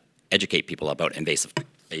educate people about invasive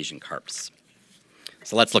Asian carps.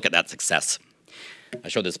 So let's look at that success. I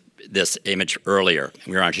showed this image earlier.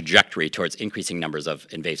 We're on a trajectory towards increasing numbers of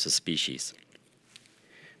invasive species.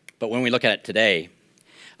 But when we look at it today,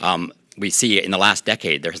 we see in the last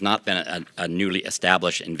decade there has not been a newly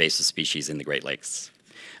established invasive species in the Great Lakes.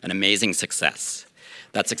 An amazing success.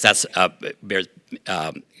 That success bears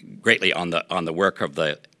greatly on the work of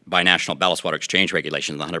the binational ballast water exchange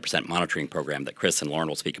regulations, the 100% monitoring program that Chris and Lauren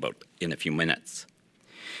will speak about in a few minutes.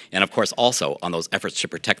 And of course also on those efforts to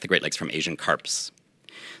protect the Great Lakes from Asian carps.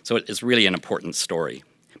 So it is really an important story.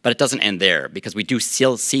 But it doesn't end there, because we do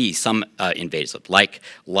still see some invasive, like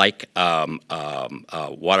water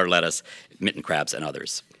lettuce, mitten crabs, and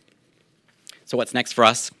others. So what's next for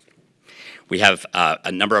us? We have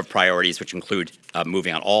a number of priorities, which include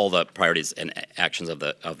moving on all the priorities and actions of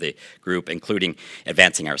the group, including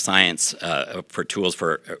advancing our science for tools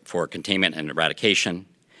for containment and eradication,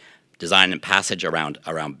 design and passage around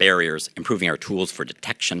barriers, improving our tools for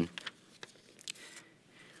detection.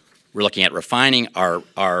 We're looking at refining our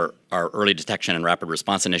early detection and rapid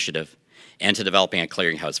response initiative, and to developing a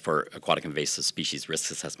clearinghouse for aquatic invasive species risk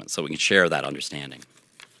assessment, so we can share that understanding.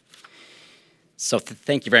 So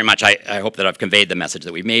thank you very much. I hope that I've conveyed the message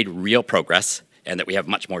that we've made real progress and that we have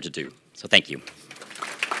much more to do. So thank you.